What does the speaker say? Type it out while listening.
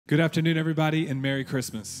Good afternoon, everybody, and Merry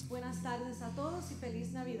Christmas. Buenas tardes a todos y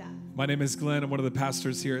feliz Navidad. My name is Glenn. I'm one of the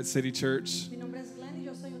pastors here at City Church. Mi nombre es Glenn y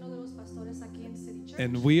yo soy uno de los pastores aquí en City Church.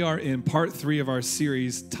 And we are in part 3 of our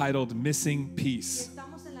series titled Missing Y Peace.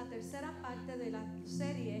 estamos en la tercera parte de la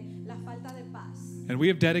serie La falta de paz. And we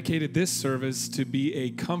have dedicated this service to be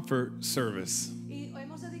a comfort service. Y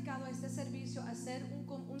hemos dedicado a este servicio a ser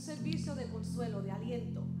un servicio de consuelo, de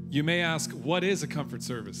aliento. You may ask, what is a comfort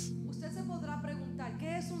service? Usted se podrá preguntar,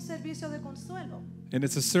 ¿qué es un servicio de consuelo? And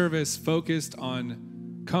it's a service focused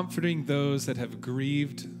on comforting those that have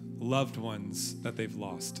grieved loved ones that they've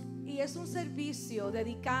lost. Y es un servicio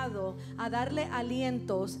dedicado a darle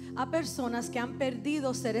alientos a personas que han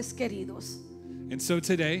perdido seres queridos. And so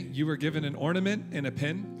today, you were given an ornament and a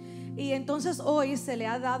pen. Y entonces hoy se le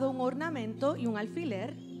ha dado un ornamento y un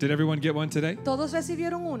alfiler. Did everyone get one today? Todos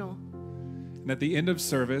recibieron uno. And at the end of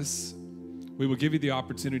service, we will give you the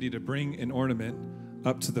opportunity to bring an ornament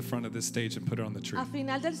up to the front of this stage and put it on the tree. A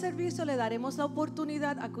final del servicio le daremos la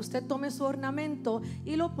oportunidad a que usted tome su ornamento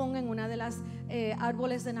y lo ponga en una de las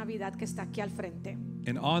árboles de Navidad que está aquí al frente.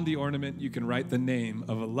 And on the ornament, you can write the name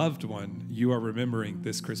of a loved one you are remembering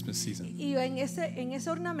this Christmas season. Y en ese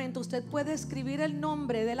ornamento usted puede escribir el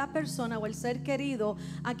nombre de la persona o el ser querido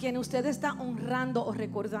a quien usted está honrando o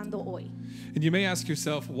recordando hoy. And you may ask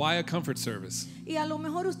yourself, why a comfort service? Y a lo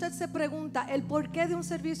mejor usted se pregunta el porqué de un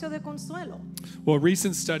servicio de consuelo. Well, a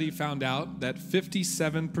recent study found out that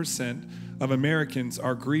 57% of Americans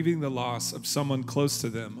are grieving the loss of someone close to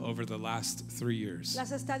them over the last 3 years.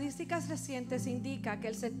 Las estadísticas recientes indican que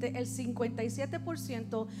el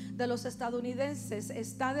 57% de los estadounidenses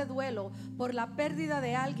está de duelo por la pérdida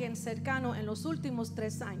de alguien cercano en los últimos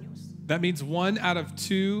 3 años. That means 1 out of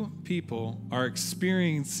 2 people are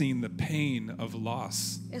experiencing the pain of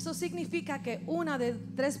loss. Eso significa que una de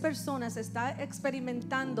 3 personas está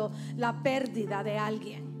experimentando la pérdida de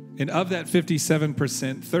alguien. And of that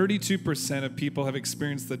 57%, 32% of people have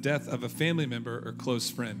experienced the death of a family member or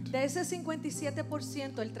close friend. De ese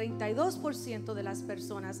 57%, el 32% de las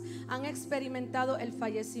personas han experimentado el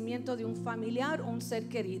fallecimiento de un familiar o un ser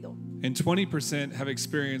querido. And 20% have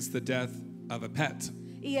experienced the death of a pet.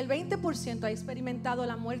 Y el 20% ha experimentado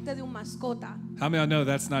la muerte de un mascota. How many of you know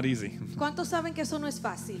that's not easy? ¿Cuántos saben que eso no es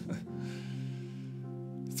fácil?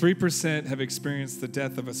 3% have experienced the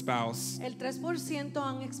death of a spouse, El 3%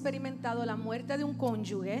 han experimentado la muerte de un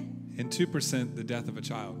cónyuge and 2% the death of a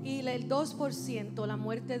child. y el 2% la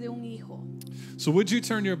muerte de un hijo. So would you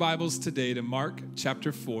turn your Bibles today to Mark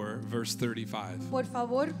chapter 4, verse 35? Por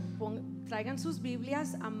favor, traigan sus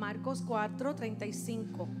Biblias a Marcos 4,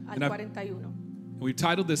 35 al And 41. We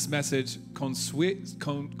titled this message Consuelo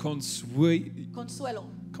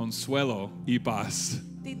y Paz.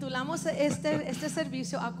 Titulamos este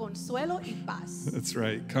servicio a consuelo y paz. That's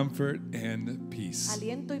right, comfort and peace.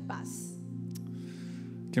 Aliento y paz.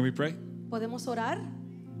 Can we pray? ¿Podemos orar?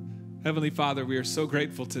 Heavenly Father, we are so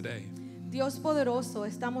grateful today. Dios poderoso,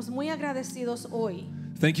 estamos muy agradecidos hoy.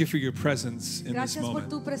 Thank you for your presence in this Gracias por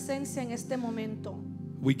moment. tu presencia en este momento.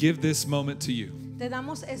 We give this moment to you, Te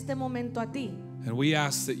damos este momento a ti. and we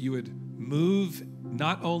ask that you would move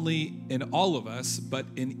not only in all of us, but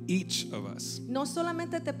in each of us. No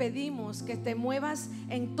solamente te pedimos que te muevas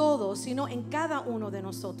en todo, sino en cada uno de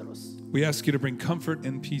nosotros. We ask you to bring comfort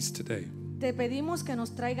and peace today. Te pedimos que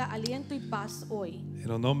nos traiga aliento y paz hoy. En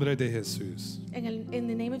el nombre de Jesús. In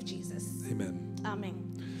the name of Jesus. Amen. Amén.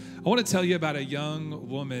 I want to tell you about a young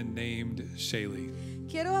woman named Shaylee.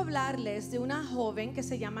 Quiero hablarles de una joven que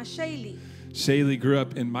se llama Shaylee. Shaylee grew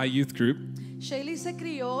up in my youth group Shaylee se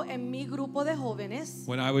crió en mi grupo de jóvenes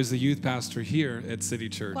when I was the youth pastor here at City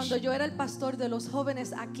Church. cuando yo era el pastor de los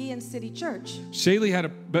jóvenes aquí en City Church. Shaylee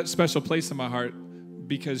had a special place in my heart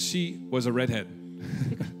because she was a redhead.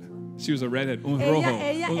 She was a redhead, un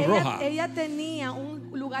roja. Ella tenía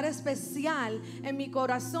un lugar especial en mi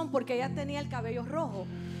corazón porque ella tenía el cabello rojo.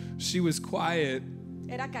 She was quiet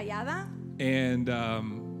Era callada, and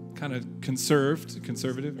kind of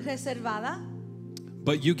conservative. reservada.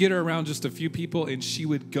 But you get her around just a few people and she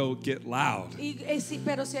would go get loud.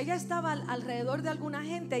 Pero si ella estaba alrededor de alguna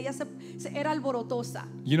gente, ella era alborotosa.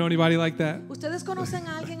 You know anybody like that? ¿Ustedes conocen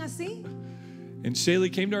a alguien así? And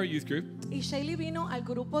Shaylee came to our youth group, Y Shaylee vino al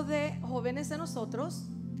grupo de jóvenes de nosotros,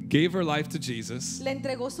 gave her life to Jesus, le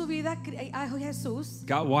entregó su vida a Jesús,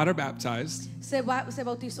 got water baptized, se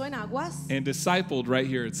bautizó en aguas and discipled right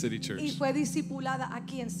here at City y Church. fue discipulada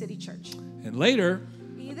aquí en City Church. And later,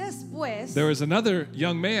 Y después there was another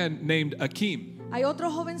young man named Akeem. hay otro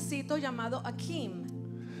jovencito llamado Akeem.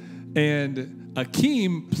 And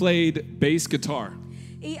Akeem played bass guitar.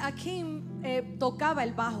 Y Akeem tocaba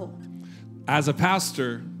el bajo. As a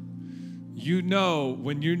pastor, you know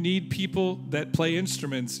when you need people that play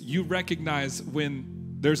instruments, you recognize when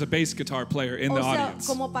there's a bass guitar player in the O sea, audience.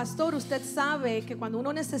 como pastor, usted sabe que cuando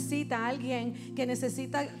uno necesita a alguien que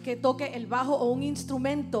necesita que toque el bajo o un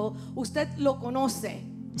instrumento, usted lo conoce.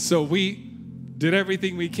 So we did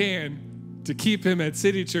everything we can to keep him at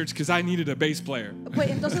City Church because I needed a bass player. Pues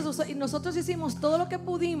entonces nosotros hicimos todo lo que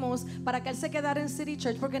pudimos para que él se quedara en City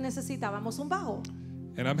Church porque necesitábamos un bajo.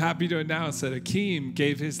 And I'm happy to announce that Akeem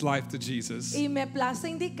gave his life to Jesus. Y me place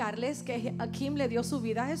indicarles que Akeem le dio su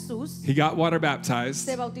vida a Jesús, He got water baptized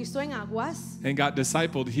se bautizó en aguas and got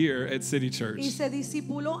discipled here at City y Church. se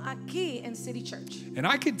discipuló aquí en City Church. And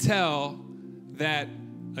I could tell that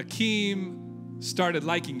Akeem started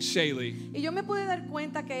liking Shaylee. Y yo me pude dar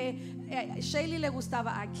cuenta que Shaylee le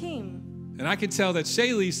gustaba a Akeem. And I could tell that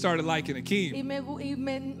Shaylee started liking Akeem. Y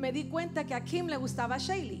me di cuenta que a Akeem le gustaba a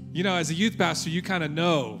Shaylee. You know, as a youth pastor, you kind of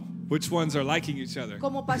know which ones are liking each other.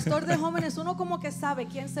 Como pastor de jóvenes, uno como que sabe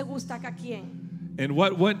quién se gusta a quién. And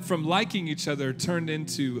what went from liking each other turned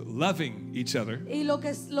into loving each other. Y lo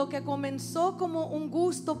que comenzó como un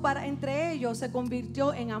gusto para entre ellos se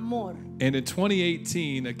convirtió en amor. And in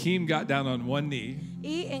 2018, Akeem got down on one knee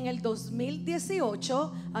Y en el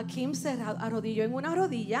 2018, Akeem se arrodilló en una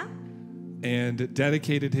rodilla and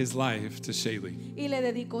dedicated his life to Shaylee. y le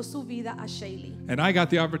dedicó su vida a Shaylee. And I got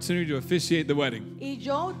the opportunity to officiate the wedding. Y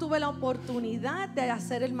yo tuve la oportunidad de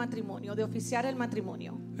hacer el matrimonio, de oficiar el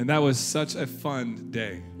matrimonio. And that was such a fun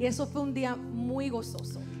day. Y eso fue un día muy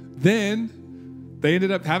gozoso. Then they ended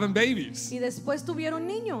up having babies. Y después tuvieron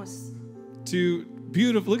niños. Two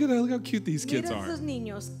beautiful, look how cute these kids Mira are. esos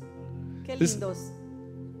niños, qué This- lindos.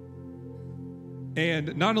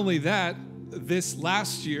 And not only that, this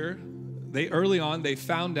last year, early on, they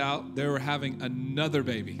found out they were having another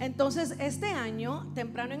baby. Entonces este año,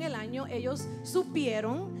 temprano en el año, ellos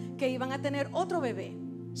supieron que iban a tener otro bebé.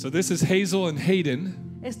 So this is Hazel and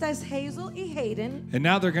Hayden, Esta es Hazel y Hayden. and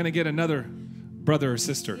now they're going to get another brother or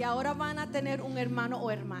sister. Y ahora van a tener un hermano o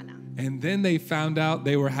hermana. And then they found out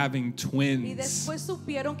they were having Y twins. después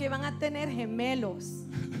supieron que iban a tener gemelos.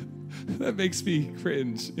 That makes me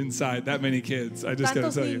cringe inside, that many kids. I just got to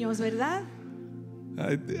Tantos tell you. niños, ¿verdad?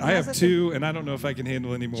 I have two, and I don't know if I can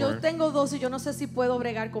handle any Yo more. tengo dos y yo no sé si puedo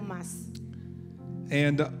bregar con más.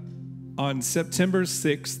 And on September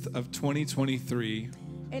 6th of 2023,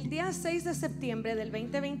 El día 6 de septiembre del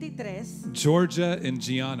 2023 Georgia and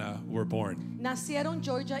Gianna were born. nacieron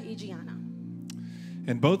Georgia y Gianna.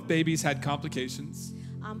 And both babies had complications.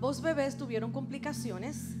 Ambos bebés tuvieron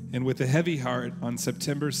complicaciones And with a heavy heart, on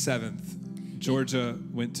September 7th, Georgia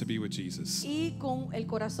went to be with Jesus. y con el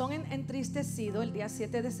corazón entristecido, el día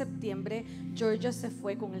 7 de septiembre, Georgia se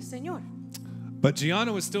fue con el Señor. But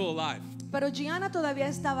Gianna was still alive. Pero Gianna todavía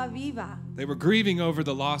estaba viva. They were grieving over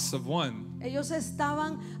the loss of one, Ellos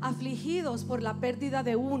estaban afligidos por la pérdida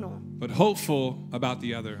de uno, but hopeful about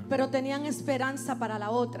the other. pero tenían esperanza para la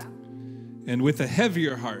otra. And with a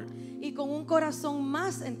heavier heart, Y con un corazón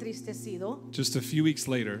más entristecido, just a few weeks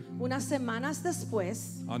later, unas semanas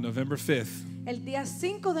después, on November 5th, el día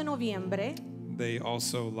 5 de noviembre, they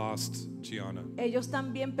also lost Gianna. ellos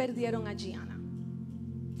también perdieron a Gianna.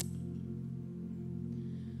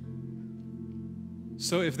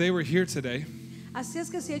 So if they were here today, Así es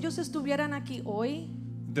que si ellos estuvieran aquí hoy,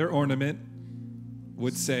 their ornament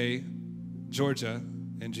would say Georgia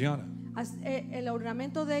and Gianna. el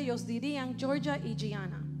ornamento de ellos dirían Georgia y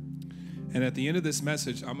Gianna. And at the end of this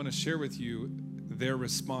message, I'm going to share with you their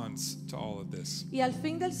response to all of this. Y al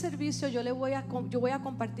fin del servicio yo voy a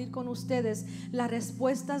compartir con ustedes las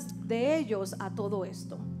respuestas de ellos a todo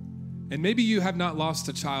esto. And maybe you have not lost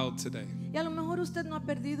a child today, Y a lo mejor usted no ha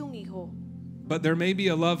perdido un hijo, but there may be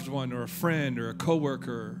a loved one or a friend or a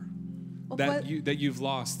coworker o that puede- you've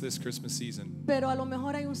lost this Christmas season. pero a lo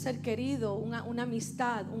mejor hay un ser querido, una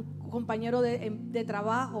amistad, un compañero de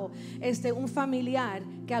trabajo, un familiar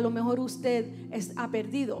que a lo mejor usted ha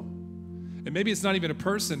perdido. And maybe it's not even a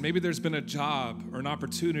person. Maybe there's been a job or an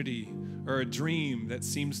opportunity or a dream that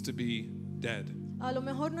seems to be dead. A lo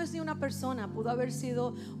mejor no es ni una persona, pudo haber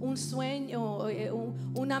sido un sueño,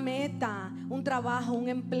 una meta, un trabajo, un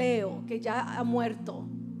empleo que ya ha muerto.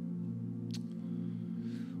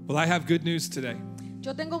 Well, I have good news today.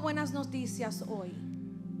 Yo tengo buenas noticias hoy.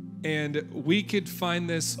 And we could find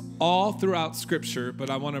this all throughout Scripture, but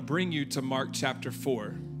I want to bring you to Mark chapter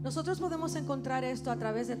 4. Nosotros podemos encontrar esto a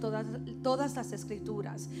través de todas las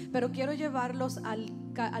escrituras, pero quiero llevarlos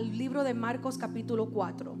al libro de Marcos capítulo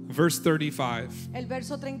 4, Verse 35. el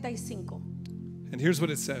verso 35. And here's what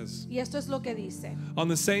it says. Y esto es lo que dice. On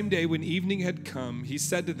the same day when evening had come, he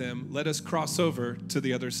said to them, "Let us cross over to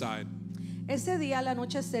the other side." Ese día al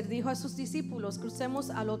anochecer dijo a sus discípulos, crucemos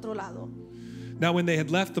al otro lado. Now when they had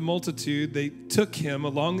left the multitude, they took him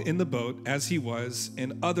along in the boat as he was,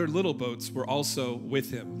 and other little boats were also with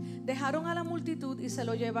him. Dejaron a la multitud y se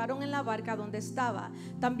lo llevaron en la barca donde estaba.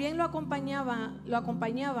 También lo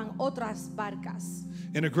acompañaban otras barcas.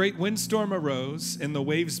 And a great windstorm arose, and the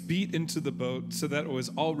waves beat into the boat so that it was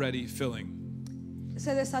already filling.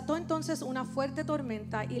 Se desató entonces una fuerte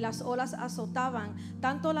tormenta y las olas azotaban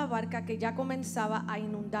tanto la barca que ya comenzaba a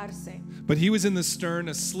inundarse. But he was in the stern,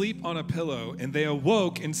 asleep on a pillow, and they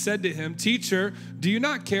awoke and said to him, "Teacher, do you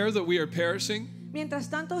not care that we are perishing?" Mientras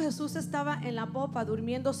tanto Jesús estaba en la popa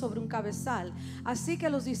durmiendo sobre un cabezal. Así que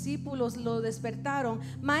los discípulos lo despertaron.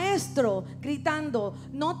 Maestro, gritando,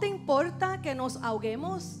 ¿no te importa que nos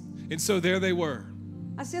ahoguemos? And so there they were.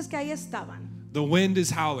 Así es que ahí estaban. The wind is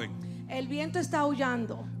howling. El viento está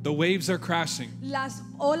aullando. The waves are crashing. Las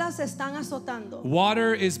olas están azotando.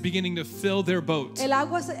 Water is beginning to fill their boat. El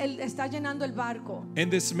agua está llenando el barco.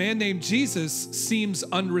 And this man named Jesus seems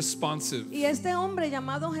unresponsive. Y este hombre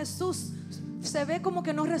llamado Jesús se ve como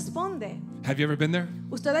que no responde. Have you ever been there?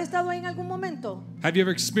 ¿Usted ha estado ahí en algún momento? Have you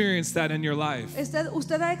ever experienced that in your life?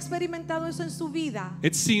 ¿Usted ha experimentado eso en su vida?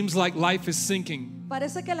 It seems like life is sinking.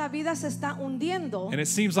 Parece que la vida se está hundiendo. And it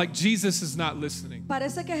seems like Jesus is not listening.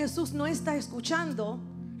 Parece que Jesús no está escuchando.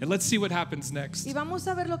 And let's see what happens next. Y vamos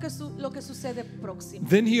a ver lo que sucede próximo.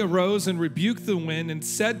 Then he arose and rebuked the wind and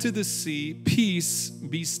said to the sea, "Peace,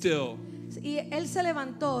 be still." Y él se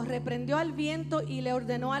levantó, reprendió al viento y le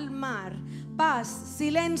ordenó al mar, paz,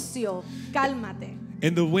 silencio, cálmate.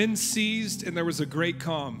 And the wind ceased and there was a great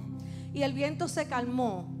calm. Y el viento se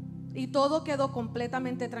calmó y todo quedó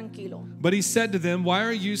completamente tranquilo. But he said to them, "Why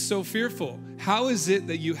are you so fearful? How is it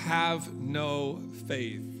that you have no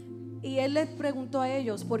faith?" Y él les preguntó a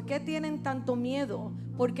ellos, ¿por qué tienen tanto miedo?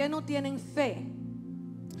 ¿Por qué no tienen fe?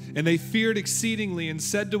 And they feared exceedingly and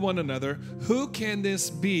said to one another, "Who can this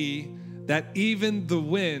be that even the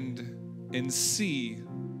wind and sea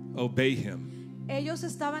obey him?" Ellos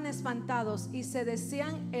estaban espantados y se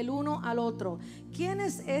decían el uno al otro, ¿quién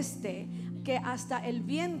es este que hasta el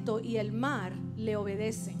viento y el mar le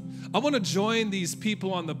obedecen? I want to join these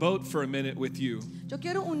people on the boat for a minute with you. Yo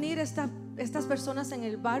quiero unir estas personas en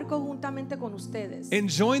el barco juntamente con ustedes. And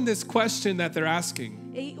join this question that they're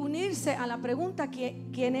asking. Y unirse a la pregunta que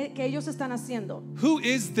ellos están haciendo. Who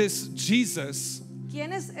is this Jesus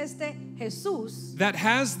 ¿Quién es este Jesús that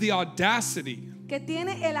has the audacity que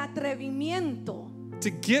tiene el atrevimiento to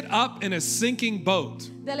get up in a sinking boat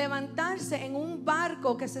de levantarse en un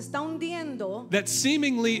barco que se está hundiendo, that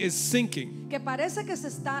seemingly is sinking, que parece que se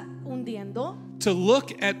está hundiendo, to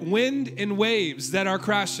look at wind and waves that are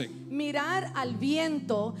crashing, mirar al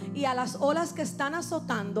viento y a las olas que están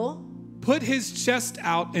azotando, put his chest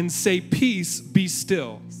out and say, "Peace, be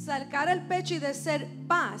still"? sacar el pecho y decir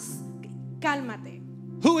paz, cálmate?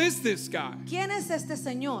 Who is this guy? ¿Quién es este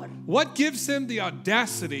señor? What gives him the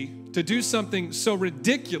audacity to do something so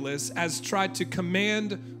ridiculous as try to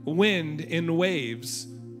command wind and waves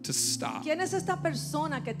to stop? ¿Quién es esta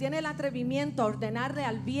persona que tiene el atrevimiento a ordenarle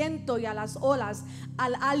al viento y a las olas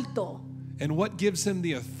al alto? And what gives him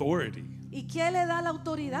the authority ¿Y quién le da la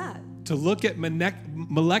autoridad? to look at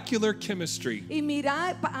molecular chemistry Y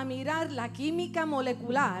mirar la química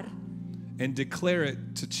molecular and declare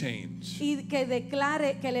it to change? y que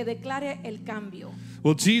le declare el cambio.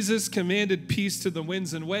 Well, Jesus commanded peace to the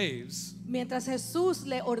winds and waves. Mientras Jesús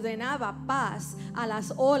le ordenaba paz a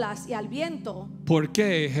las olas y al viento,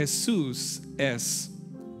 Porque Jesús es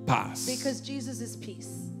paz. because Jesus is peace.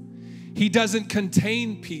 He doesn't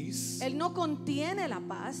contain peace. Él no contiene la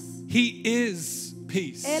paz, He is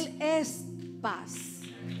peace. Él es paz.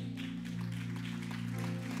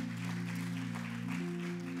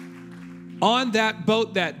 On that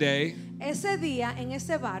boat that day, Ese día en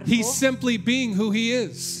ese barco, he's simply being who he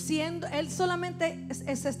is. él solamente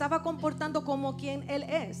se estaba comportando como quien él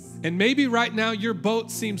es. And maybe right now your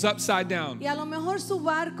boat seems upside down. Y a lo mejor su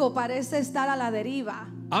barco parece estar a la deriva.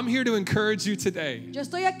 I'm here to encourage you today Yo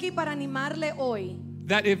estoy aquí para animarle hoy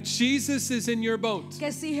that if Jesus is in your boat,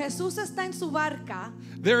 que si Jesús está en su barca,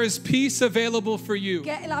 there is peace available for you.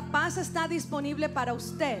 que la paz está disponible para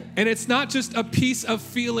usted. And it's not just a peace of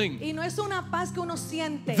feeling. Y no es una paz que uno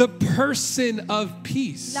siente. The person of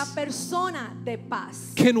peace La persona de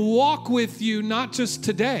paz can walk with you not just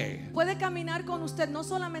today, puede caminar con usted no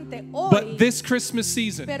solamente hoy, but this Christmas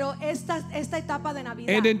season pero esta etapa de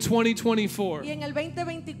Navidad and in 2024. y en el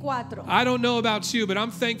 2024. I don't know about you, but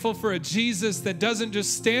I'm thankful for a Jesus that doesn't just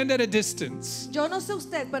just stand at a distance, Yo no sé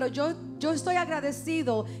usted, pero yo estoy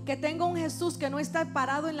agradecido que tengo un Jesús que no está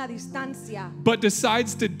parado en la distancia, but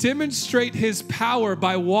decides to demonstrate his power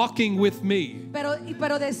by walking with me.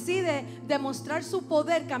 pero decide demostrar su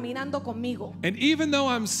poder caminando conmigo. And even though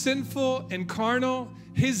I'm sinful and carnal,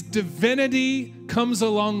 his divinity comes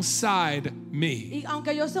alongside me. Y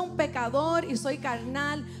aunque yo sea un pecador y soy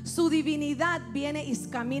carnal, su divinidad viene y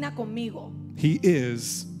camina conmigo. He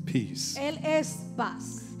is peace. Él es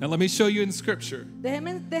paz. Now let me show you in scripture,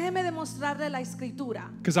 Déjeme demostrarle la escritura,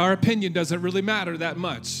 because our opinion doesn't really matter that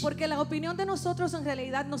much porque la opinión de nosotros en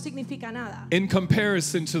realidad no significa nada in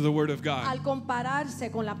comparison to the word of God. al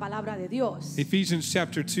compararse con la palabra de Dios. Ephesians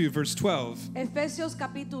chapter 2 verse 12. Efesios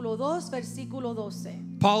capítulo 2 versículo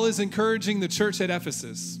 12. Paul is encouraging the church at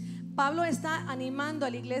Ephesus, Pablo está animando a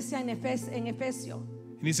la iglesia en Efesio,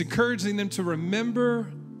 and he's encouraging them to remember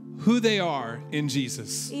who they are in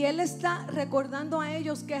Jesus. y él está recordando a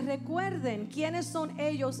ellos que recuerden quiénes son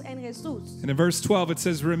ellos en Jesús. And in verse 12 it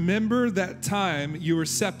says, "Remember that time you were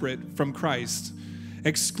separate from Christ,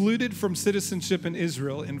 excluded from citizenship in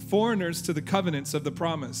Israel, and foreigners to the covenants of the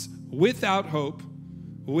promise, without hope,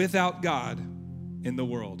 without God in the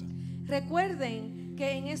world." Recuerden que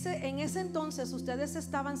en ese entonces ustedes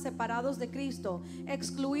estaban separados de Cristo,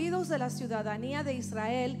 excluidos de la ciudadanía de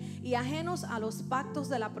Israel y ajenos a los pactos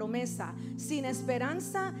de la promesa, sin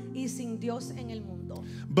esperanza y sin Dios en el mundo.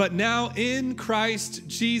 But now in Christ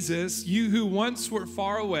Jesus, you who once were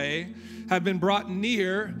far away have been brought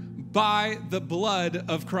near by the blood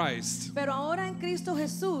of Christ. Pero ahora en Cristo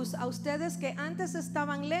Jesús, a ustedes que antes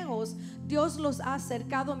estaban lejos, Dios los ha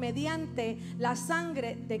acercado mediante la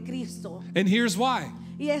sangre de Cristo. And here's why.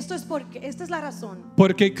 Y esta es la razón.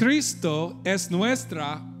 Porque Cristo es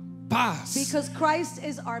nuestra paz. Because Christ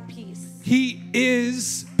is our peace. He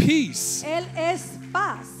is peace. Él es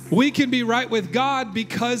paz. We can be right with God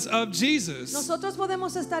because of Jesus. Nosotros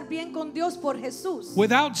podemos estar bien con Dios por Jesús.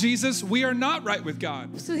 Without Jesus, we are not right with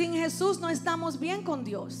God. Sin Jesús no estamos bien con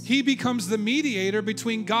Dios. He becomes the mediator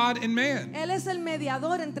between God and man. Él es el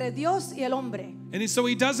mediador entre Dios y el hombre. And so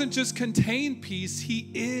he doesn't just contain peace, he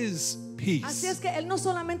is Así peace. es que Él no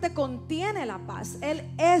solamente contiene la paz, Él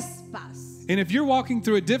es paz. And if you're walking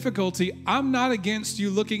through a difficulty, I'm not against you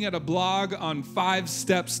looking at a blog on 5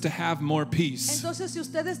 steps to have more peace. Entonces, si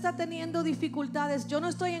usted está teniendo dificultades, yo no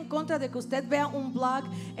estoy en contra de que usted vea un blog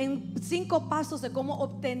en 5 pasos de cómo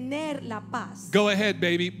obtener la paz. Go ahead,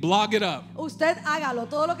 baby, blog it up. Usted hágalo,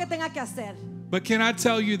 todo lo que tenga que hacer. But can I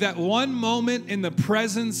tell you that one moment in the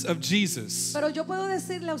presence of Jesus, Pero yo puedo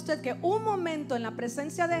decirle a usted que un momento en la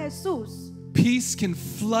presencia de Jesús, peace can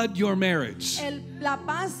flood your marriage. la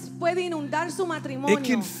paz puede inundar su matrimonio, It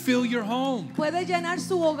can fill your home. puede llenar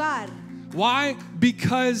su hogar. Why?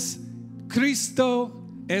 Because Cristo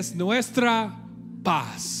es nuestra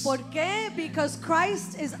paz. ¿Por qué? Because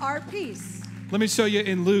Christ is our peace. Let me show you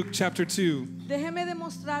in Luke chapter 2. Déjeme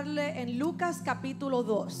demostrarle en Lucas capítulo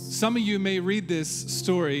 2. Some of you may read this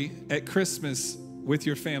story at Christmas with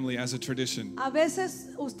your family as a tradition. A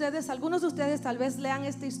veces algunos de ustedes tal vez lean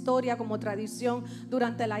esta historia como tradición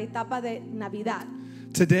durante la etapa de Navidad.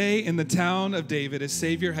 Today in the town of David, a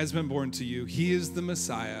Savior has been born to you. He is the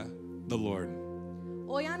Messiah, the Lord.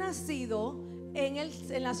 Hoy ha nacido en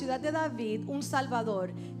la ciudad de David un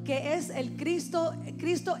Salvador que es el Cristo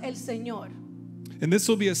el Señor. And this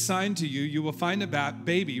will be a sign to you. You will find a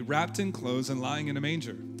baby wrapped in clothes and lying in a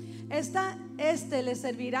manger. Este le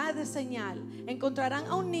servirá de señal. Encontrarán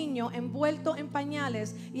a un niño envuelto en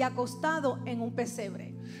pañales y acostado en un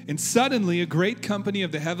pesebre. And suddenly a great company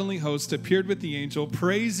of the heavenly host appeared with the angel,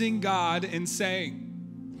 praising God and saying,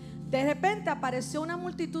 De repente apareció una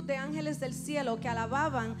multitud de ángeles del cielo que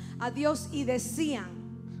alababan a Dios y decían: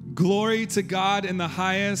 "Glory to God in the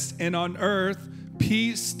highest, and on earth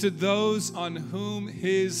peace to those on whom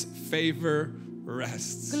his favor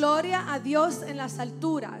rests." Gloria a Dios en las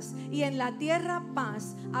alturas y en la tierra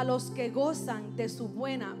paz a los que gozan de su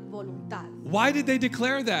buena voluntad. Why did they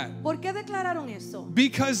declare that? ¿Por qué declararon eso?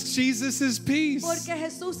 Because Jesus is peace. Porque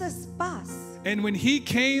Jesús es paz. And when he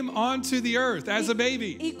came onto the earth as a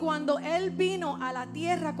baby, Y cuando él vino a la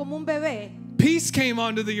tierra como un bebé, peace came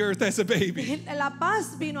onto the earth as a baby. la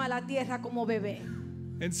paz vino a la tierra como bebé.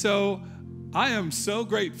 And so I am so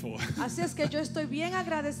grateful Así es que yo estoy bien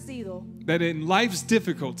agradecido that in life's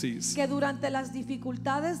difficulties, que durante las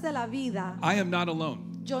dificultades de la vida I am not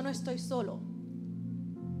alone. yo no estoy solo.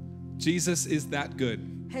 Jesus is that good.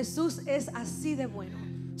 Jesús es así de bueno.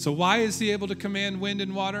 So why is he able to command wind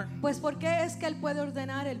and water? Pues ¿por qué es que él puede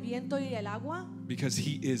ordenar el viento y el agua? Because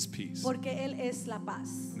he is peace. Porque él es la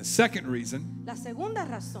paz. And the second reason La segunda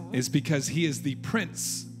razón is because he is the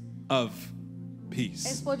Prince of peace.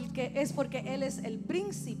 Es porque Él es el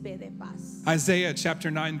príncipe de paz. Isaiah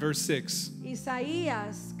chapter 9 verse 6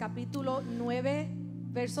 Isaías capítulo 9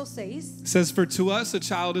 verso 6 says, "For to us a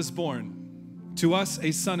child is born, to us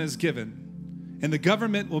a son is given, and the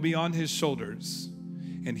government will be on his shoulders,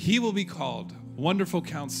 and he will be called Wonderful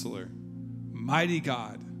Counselor, Mighty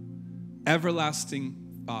God, Everlasting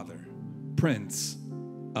Father, Prince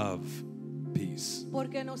of Peace."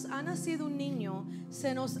 Porque nos ha nacido un niño,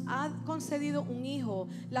 se nos ha concedido un hijo,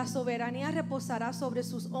 la soberanía reposará sobre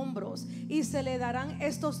sus hombros y se le darán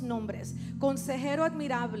estos nombres: Consejero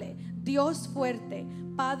admirable, Dios fuerte,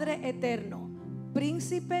 Padre eterno,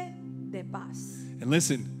 Príncipe de paz. And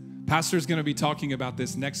listen, Pastor is going to be talking about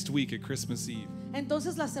this next week at Christmas Eve.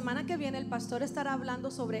 Entonces la semana que viene el pastor estará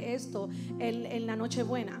hablando sobre esto en la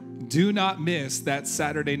Nochebuena. Do not miss that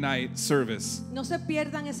Saturday night service. No se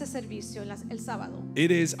pierdan ese servicio el sábado.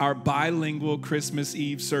 It is our bilingual Christmas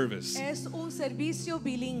Eve service. Es un servicio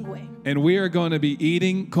bilingüe. And we are going to be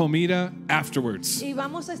eating comida afterwards. Y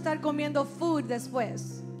vamos a estar comiendo food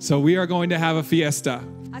después. So we are going to have a fiesta.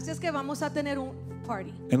 Así es que vamos a tener un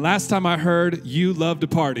party. And last time I heard, you love to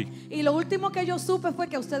party. Y lo último que yo supe fue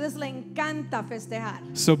que a ustedes les encanta festejar.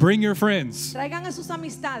 So bring your friends. Traigan a sus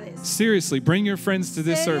amistades. Seriously, bring your friends to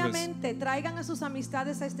this service. Seriamente, traigan a sus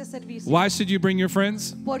amistades a este servicio. Why should you bring your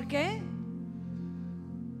friends? ¿Por qué?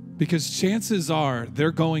 Because chances are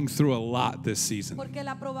they're going through a lot this season. Porque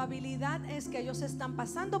la probabilidad es que ellos están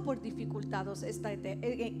pasando por dificultades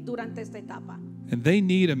durante esta etapa. And they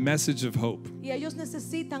need a message of hope. Y ellos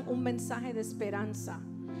necesitan un mensaje de esperanza.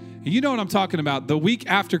 And you know what I'm talking about. The week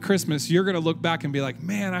after Christmas, you're going to look back and be like,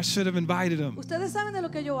 man, I should have invited them. Ustedes saben de lo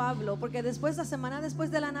que yo hablo, porque después, la semana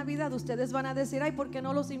después de la Navidad, ustedes van a decir, ay, ¿por qué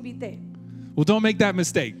no los invité? Well, don't make that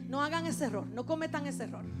mistake. No hagan ese error, no cometan ese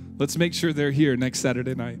error. Let's make sure they're here next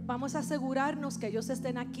Saturday night. Vamos a asegurarnos que ellos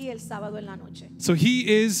estén aquí el sábado en la noche. So he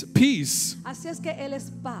is peace. Así es que Él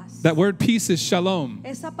es paz. That word peace is shalom,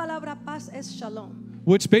 Esa palabra paz es shalom.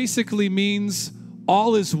 which basically means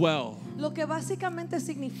all is well. Lo que básicamente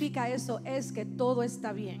significa eso es que todo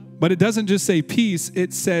está bien. But it doesn't just say peace,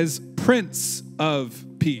 it says Prince of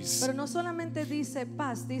Peace. Pero no solamente dice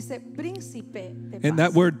paz, dice príncipe de paz. And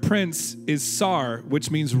that word prince is sar,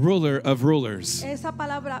 which means ruler of rulers. Esa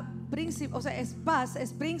palabra príncipe, o sea, es paz,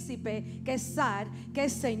 es príncipe, que es zar, que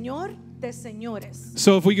es señor de señores.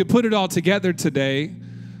 So if we could put it all together today,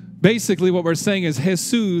 basically what we're saying is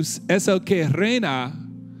Jesús es el que reina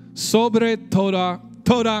sobre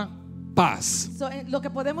toda paz. So, lo que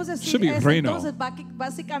podemos Should decir be es reino. entonces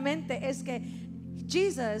básicamente es que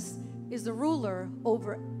Jesus is the ruler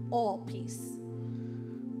over all peace.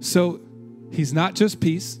 So he's not just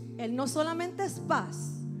peace, Él no solamente es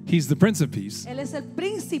paz, he's the Prince of Peace. Él es el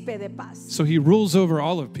príncipe de paz. So he rules over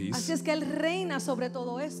all of Así peace. es que Él reina sobre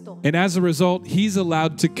todo esto. And as a result, he's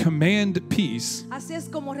allowed to command peace Así es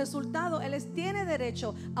como resultado, Él tiene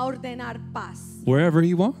derecho a ordenar paz wherever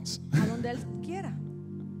he wants, a donde Él quiera.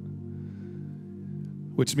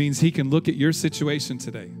 which means he can look at your situation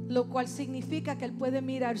today Lo cual significa que Él puede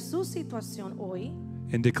mirar su situación hoy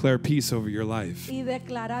and declare peace over your life, y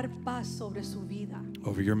declarar paz sobre su vida,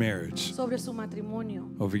 over your marriage, sobre su matrimonio,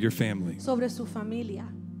 over your family. sobre su familia.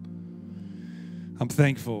 I'm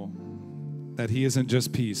thankful that he isn't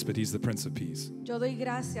just peace, but he's the Prince of Peace. Yo doy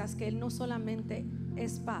gracias que Él no solamente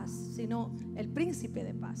es paz, sino el príncipe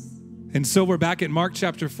de paz. And so we're back at Mark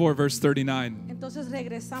chapter 4, verse 39. Entonces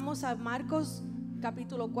regresamos a Marcos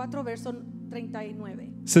capítulo 4, verso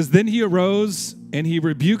 39. It says, "Then he arose and he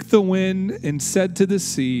rebuked the wind and said to the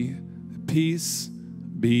sea, Peace,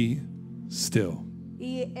 be still."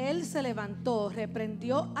 Y Él se levantó,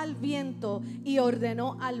 reprendió al viento y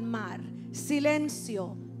ordenó al mar: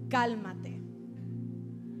 silencio, cálmate.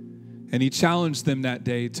 And he challenged them that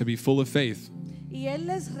day to be full of faith Y Él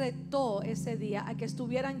les retó ese día a que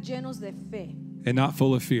estuvieran llenos de fe and not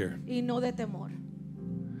full of fear. y no de temor.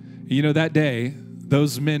 You know, that day,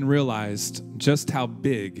 those men realized just how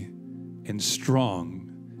big and strong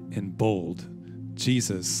and bold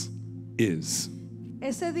Jesus is.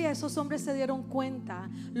 Ese día esos hombres se dieron cuenta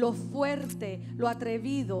lo fuerte, lo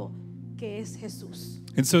atrevido que es Jesús.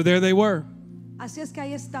 And so there they were. Así es que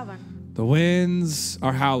ahí estaban. The winds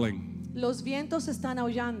are howling. Los vientos están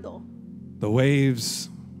aullando, The waves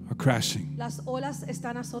are crashing. las olas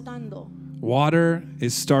están azotando, Water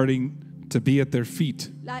is starting to be at their feet.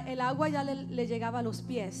 el agua ya le llegaba a los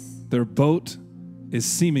pies. Their boat is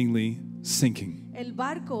seemingly sinking. El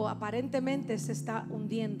barco aparentemente se está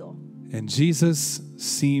hundiendo And Jesus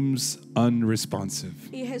seems unresponsive.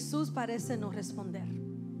 y Jesús parece no responder.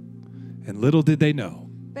 And little did they know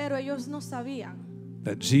Pero ellos no sabían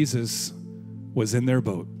that Jesus was in their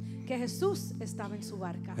boat que Jesús estaba en su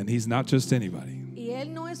barca. And he's not just anybody. Y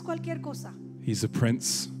él no es cualquier cosa. He's the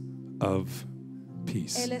Prince of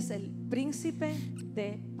Peace. Él es el príncipe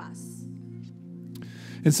de paz.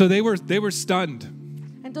 And so they were stunned.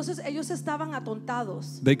 Entonces ellos estaban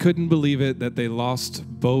atontados. They couldn't believe it that they lost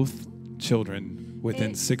both children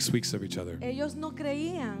within 6 weeks of each other. Ellos no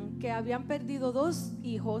creían que habían perdido 2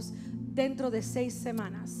 hijos dentro de 6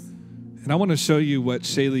 semanas. And I want to show you what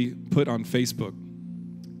Shaylee put on Facebook.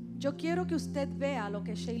 Yo quiero que usted vea lo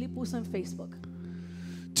que Shaylee puso en Facebook.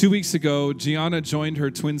 2 weeks ago, Gianna joined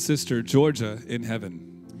her twin sister, Georgia, in heaven.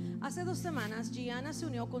 Hace 2 semanas, Gianna se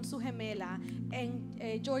unió con su gemela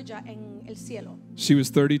en Georgia en el cielo. She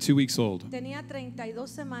was 32 weeks old. Tenía 32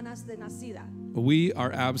 semanas de nacida. We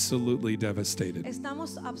are absolutely devastated.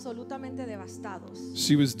 Estamos absolutamente devastados.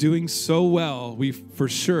 She was doing so well, we for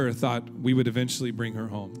sure thought we would eventually bring her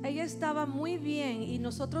home. Ella estaba muy bien y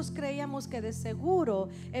nosotros creíamos que de seguro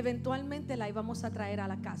eventualmente la íbamos a traer a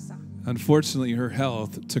la casa. Unfortunately, her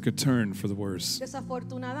health took a turn for the worse.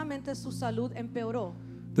 Desafortunadamente su salud empeoró.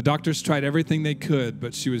 The doctors tried everything they could,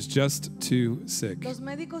 but she was just too sick. Los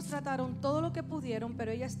médicos trataron todo lo que pudieron,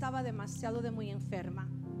 pero ella estaba demasiado de muy enferma.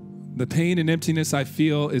 The pain and emptiness I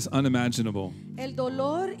feel is unimaginable. El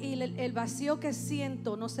dolor y el vacío que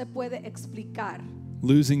siento no se puede explicar.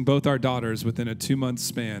 Losing both our daughters within a 2-month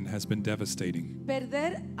span has been devastating.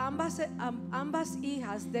 Perder ambas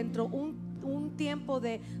hijas dentro un tiempo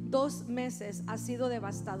de 2 meses ha sido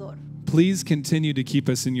devastador. Please continue to keep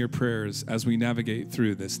us in your prayers as we navigate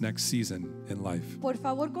through this next season in life. Por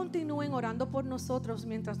favor, continúen orando por nosotros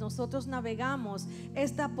mientras nosotros navegamos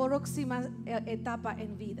esta próxima etapa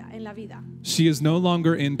en la vida. She is no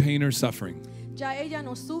longer in pain or suffering. Ya ella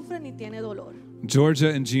no sufre ni tiene dolor. Georgia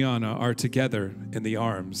and Gianna are together in the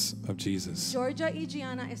arms of Jesus. Georgia y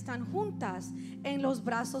Gianna están juntas en los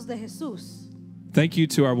brazos de Jesús. Thank you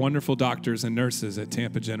to our wonderful doctors and nurses at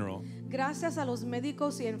Tampa General. Gracias a los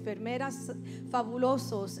médicos y enfermeras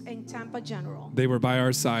fabulosos en Tampa General. They were by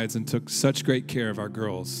our sides and took such great care of our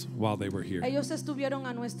girls while they were here. Ellos estuvieron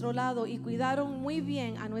a nuestro lado y cuidaron muy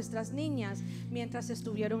bien a nuestras niñas mientras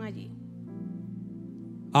estuvieron allí.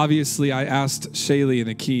 Obviously, I asked Shaylee and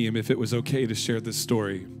Akeem if it was okay to share this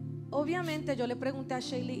story Obviamente yo le pregunté a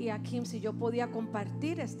Shaylee y a Kim si yo podía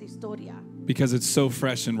compartir esta historia because it's so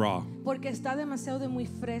fresh and raw. porque está demasiado de muy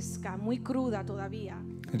fresca, muy cruda todavía.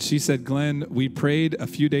 And she said, Glenn, we prayed a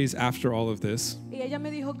few days after all of this, Y ella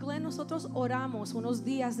me dijo, Glenn, nosotros oramos unos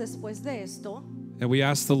días después de esto and we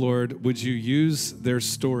asked the Lord, would you use their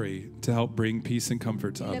story to help bring peace and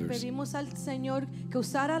comfort to y le others? pedimos al Señor que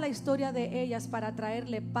usara la historia de ellas para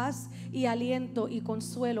traerle paz y aliento y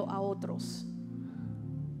consuelo a otros.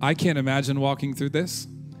 I can't imagine walking through this.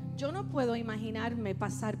 Yo no puedo imaginarme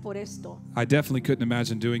pasar por esto I definitely couldn't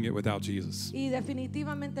imagine doing it without Jesus. y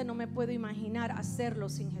definitivamente no me puedo imaginar hacerlo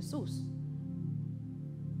sin Jesús.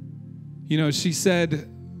 You know, she said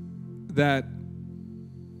that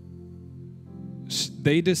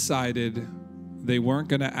they decided they weren't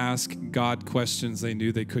going to ask God questions they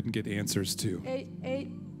knew they couldn't get answers to.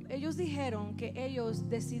 Ellos dijeron que ellos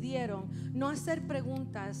decidieron no hacer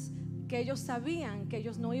preguntas que ellos sabían que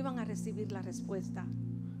ellos no iban a recibir la respuesta.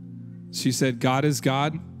 She said, God is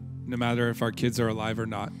God, no matter if our kids are alive or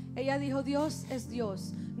not. Ella dijo, Dios es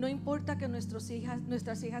Dios, no importa que nuestras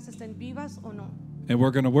hijas estén vivas o no. And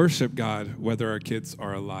we're going to worship God whether our kids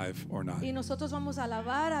are alive or not. Y nosotros vamos a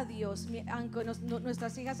alabar a Dios aunque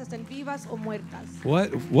nuestras hijas estén vivas o muertas.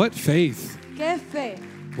 What faith? ¡Qué fe!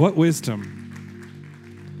 What wisdom?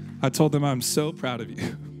 I told them I'm so proud of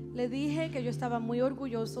you. Le dije que yo estaba muy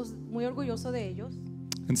orgulloso de ellos.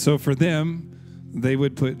 And so for them, they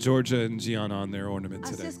would put Georgia and Gianna on their ornament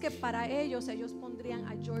Así today. es que para ellos pondrían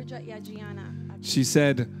a Georgia y a Gianna. She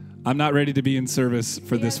said, I'm not ready to be in service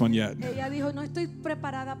for this one yet. Ella dijo, no estoy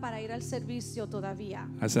preparada para ir al servicio todavía.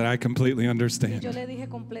 I said, I completely Y yo understand. le dije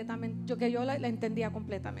completamente, que yo la entendía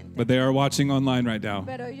completamente. But they are watching online right now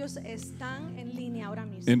Pero ellos están en línea ahora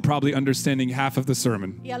mismo. and probably understanding half of the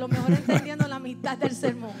sermon. Y a lo mejor entendiendo la mitad del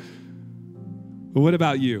sermón. But what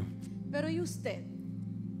about you? Pero ¿y usted?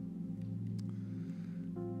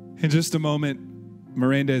 In just a moment,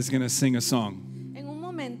 Miranda is going to sing a song. En un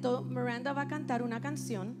momento, Miranda va a cantar una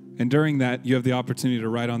canción. And during that, you have the opportunity to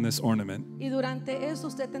write on this ornament Y durante eso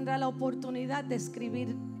usted tendrá la oportunidad de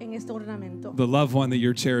escribir en este ornamento the loved one that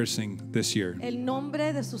you're cherishing this year. el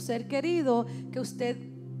nombre de su ser querido que usted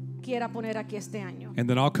quiera poner aquí este año. And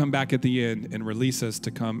then I'll come back at the end and release us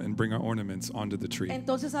to come and bring our ornaments onto the tree.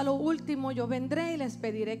 Entonces a lo último yo vendré y les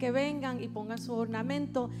pediré que vengan y pongan su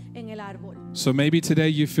ornamento en el árbol. So maybe today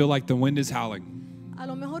you feel like the wind is howling. A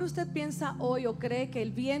lo mejor usted piensa hoy o cree que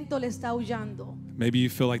el viento le está aullando. Maybe you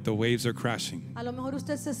feel like the waves are crashing. A lo mejor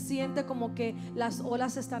usted se siente como que las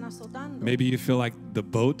olas se están azotando. Maybe you feel like the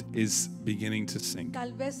boat is beginning to sink.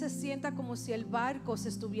 Tal vez se sienta como si el barco se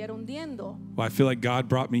estuviera hundiendo. Well, I feel like God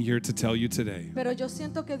brought me here to tell you today, Pero yo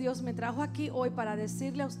siento que Dios me trajo aquí hoy para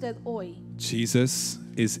decirle a usted hoy, Jesus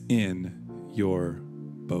is in your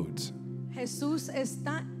boat. Jesús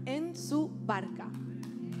está en su barca.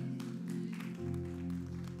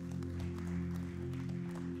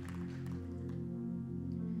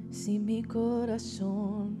 Si mi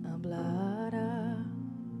corazón hablara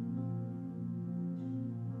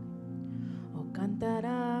o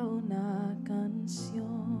cantará una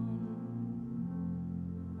canción,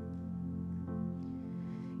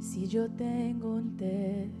 si yo tengo un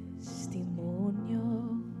testimonio,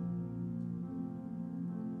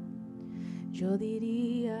 yo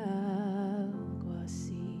diría algo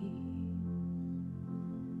así.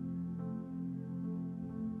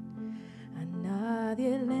 A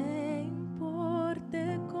nadie le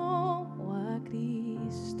importe como a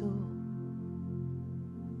Cristo,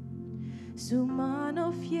 su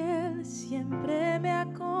mano fiel siempre me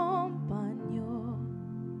acompañó.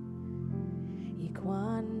 Y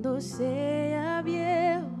cuando sea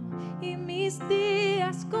viejo y mis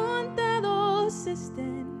días contados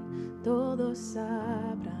estén, todos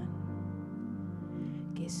sabrán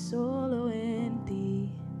que solo en ti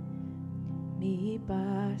mi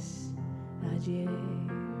paz hallé.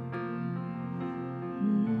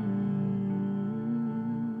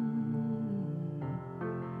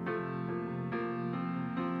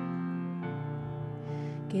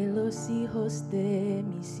 Que los hijos de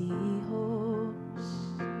mis hijos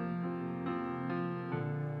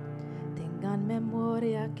tengan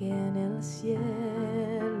memoria que en el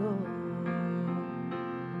cielo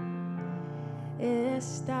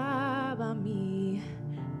estaba mi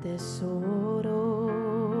tesoro.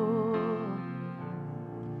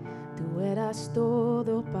 Tú eras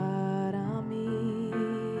todo para mí.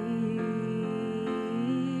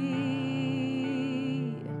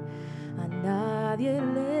 A nadie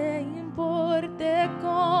le importe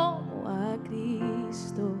como a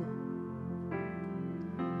Cristo,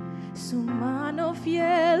 su mano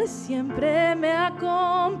fiel siempre me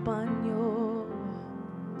acompañó.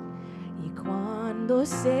 Y cuando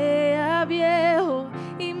sea viejo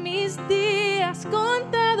y mis días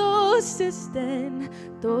contados estén,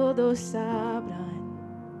 todos sabrán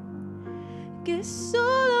que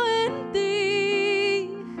solo en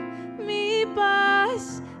ti mi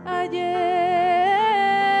paz hallé.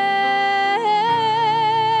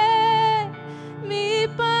 Mi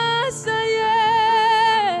paz hallé.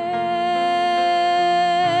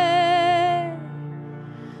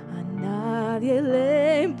 A nadie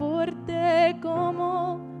le importé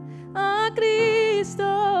como a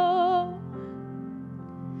Cristo,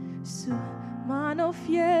 su mano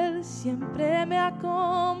fiel siempre me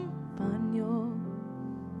acompañó.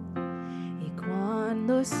 Y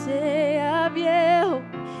cuando sea viejo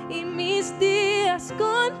y mis días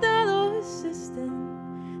contados estén,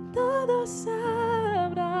 todos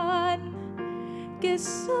sabrán que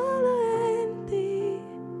solo en ti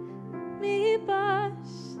mi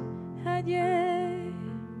paz hallé.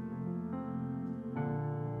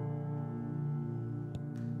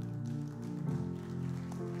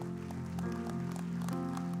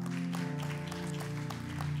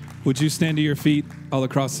 Would you stand to your feet all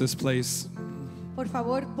across this place? Por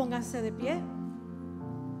favor, pónganse de pie.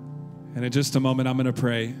 And in just a moment, I'm going to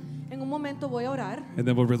pray, En un momento voy a orar. and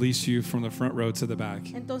then we'll release you from the front row to the back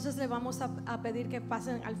Entonces le vamos a pedir que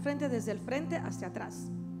pasen al frente, desde el frente hacia atrás,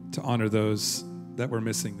 to honor those that we're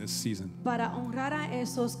missing this season. para honrar a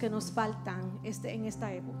esos que nos faltan en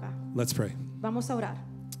esta época. Let's pray. Vamos a orar.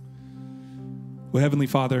 Well, Heavenly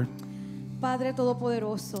Father, Padre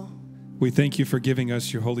Todopoderoso, we thank you for giving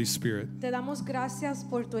us your Holy Spirit te damos gracias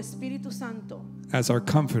por tu Espíritu Santo as our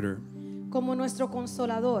comforter como nuestro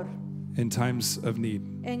consolador in times of need.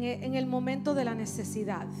 en el momento de la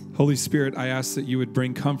necesidad. Holy Spirit, I ask that you would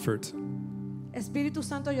bring comfort Espíritu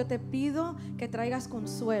Santo, yo te pido que traigas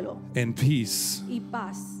consuelo and peace y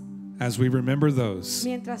paz as we remember those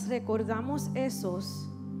mientras recordamos esos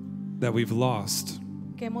that we've lost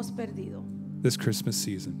que hemos perdido this Christmas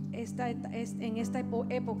season. en esta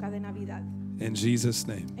época de Navidad. In Jesus'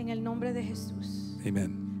 name, En el nombre de Jesús.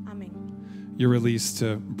 amen. Amén. You're released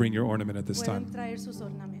to bring your ornament at this Pueden time. traer sus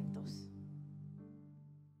ornamentos.